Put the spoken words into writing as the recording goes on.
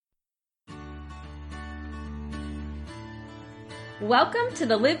Welcome to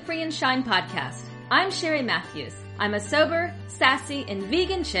the Live Free and Shine podcast. I'm Sherry Matthews. I'm a sober, sassy, and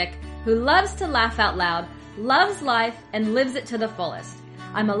vegan chick who loves to laugh out loud, loves life, and lives it to the fullest.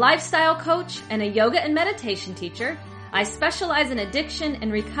 I'm a lifestyle coach and a yoga and meditation teacher. I specialize in addiction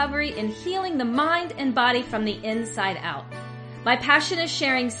and recovery in healing the mind and body from the inside out. My passion is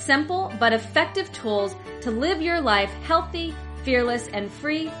sharing simple but effective tools to live your life healthy, fearless, and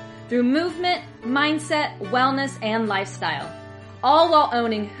free through movement, mindset, wellness, and lifestyle, all while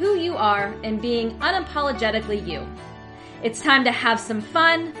owning who you are and being unapologetically you. It's time to have some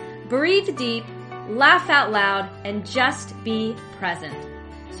fun, breathe deep, laugh out loud, and just be present.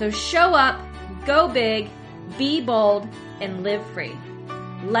 So show up, go big, be bold, and live free.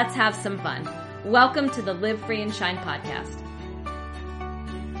 Let's have some fun. Welcome to the Live Free and Shine podcast.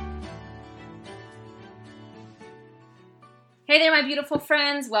 Hey there, my beautiful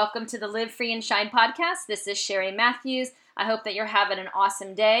friends. Welcome to the Live Free and Shine podcast. This is Sherry Matthews. I hope that you're having an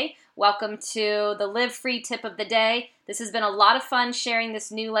awesome day. Welcome to the Live Free tip of the day. This has been a lot of fun sharing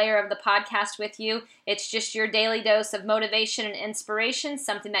this new layer of the podcast with you. It's just your daily dose of motivation and inspiration,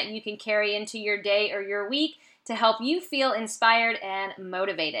 something that you can carry into your day or your week to help you feel inspired and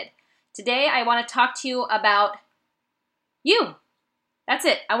motivated. Today, I want to talk to you about you. That's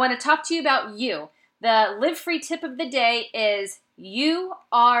it. I want to talk to you about you. The Live Free tip of the day is you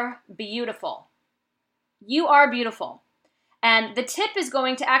are beautiful. You are beautiful. And the tip is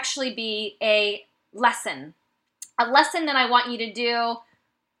going to actually be a lesson that I want you to do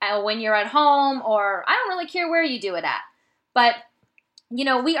when you're at home, or I don't really care where you do it at. But, you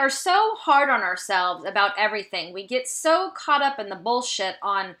know, we are so hard on ourselves about everything. We get so caught up in the bullshit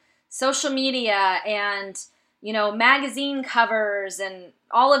on social media and, you know, magazine covers and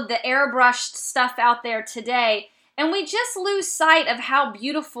all of the airbrushed stuff out there today. And we just lose sight of how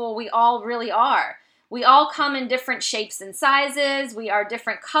beautiful we all really are. We all come in different shapes and sizes. We are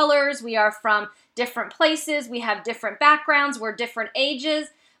different colors. We are from different places. We have different backgrounds. We're different ages.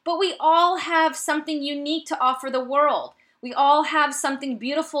 But we all have something unique to offer the world. We all have something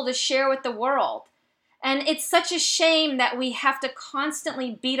beautiful to share with the world. And it's such a shame that we have to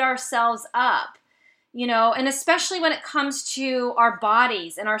constantly beat ourselves up, you know, and especially when it comes to our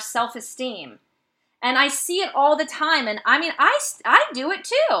bodies and our self-esteem. And I see it all the time. And I mean, I do it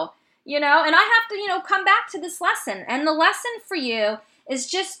too. You know, and I have to, you know, come back to this lesson. And the lesson for you is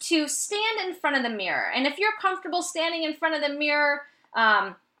just to stand in front of the mirror. And if you're comfortable standing in front of the mirror,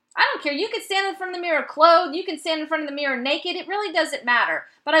 I don't care. You can stand in front of the mirror clothed. You can stand in front of the mirror naked. It really doesn't matter.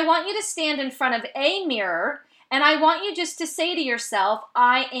 But I want you to stand in front of a mirror, and I want you just to say to yourself,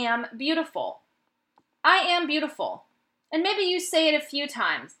 I am beautiful. I am beautiful. And maybe you say it a few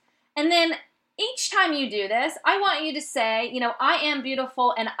times. And then each time you do this, I want you to say, you know, I am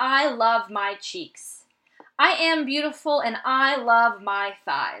beautiful and I love my cheeks. I am beautiful and I love my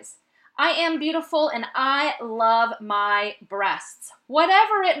thighs. I am beautiful and I love my breasts.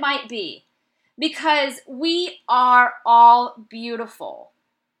 Whatever it might be. Because we are all beautiful.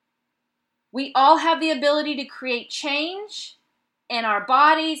 We all have the ability to create change in our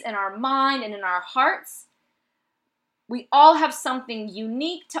bodies, in our mind, and in our hearts. We all have something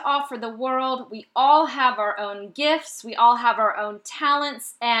unique to offer the world. We all have our own gifts. We all have our own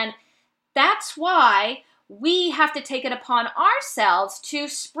talents. And that's why we have to take it upon ourselves to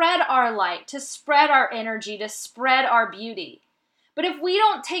spread our light, to spread our energy, to spread our beauty. But if we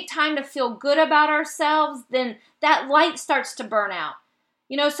don't take time to feel good about ourselves, then that light starts to burn out.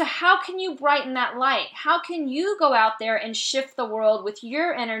 You know, so how can you brighten that light? How can you go out there and shift the world with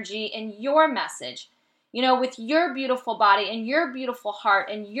your energy and your message? You know, with your beautiful body and your beautiful heart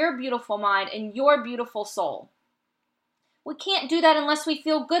and your beautiful mind and your beautiful soul. We can't do that unless we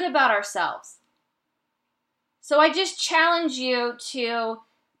feel good about ourselves. So I just challenge you to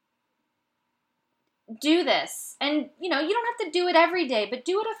do this. And, you know, you don't have to do it every day, but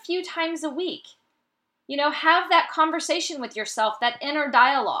do it a few times a week. You know, have that conversation with yourself, that inner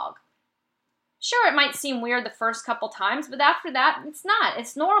dialogue. Sure, it might seem weird the first couple times, but after that, it's not.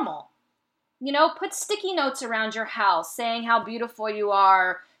 It's normal. You know, put sticky notes around your house saying how beautiful you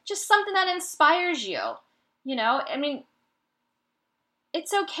are. Just something that inspires you. You know, I mean,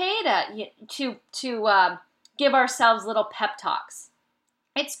 it's okay to give ourselves little pep talks.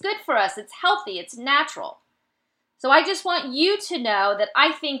 It's good for us. It's healthy. It's natural. So I just want you to know that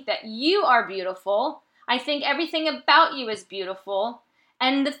I think that you are beautiful. I think everything about you is beautiful.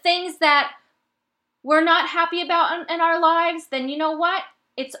 And the things that we're not happy about in our lives, then you know what?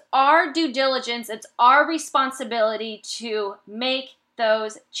 It's our due diligence, it's our responsibility to make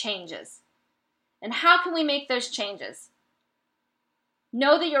those changes. And how can we make those changes?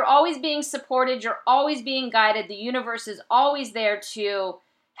 Know that you're always being supported, you're always being guided. The universe is always there to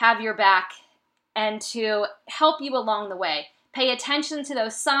have your back and to help you along the way. Pay attention to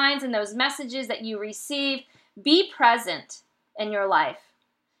those signs and those messages that you receive. Be present in your life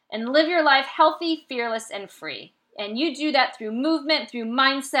and live your life healthy, fearless, and free. And you do that through movement, through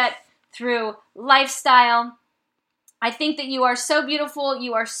mindset, through lifestyle. I think that you are so beautiful.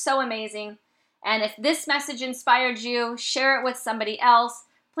 You are so amazing. And if this message inspired you, share it with somebody else.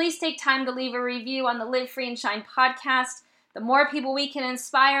 Please take time to leave a review on the Live Free and Shine podcast. The more people we can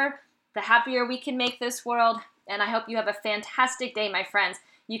inspire, the happier we can make this world. And I hope you have a fantastic day, my friends.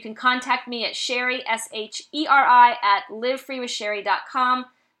 You can contact me at Sherry, SHERI, at livefreewithsherry.com.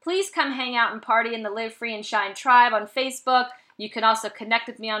 Please come hang out and party in the Live Free and Shine tribe on Facebook. You can also connect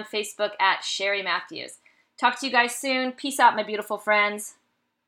with me on Facebook at Sherry Matthews. Talk to you guys soon. Peace out, my beautiful friends.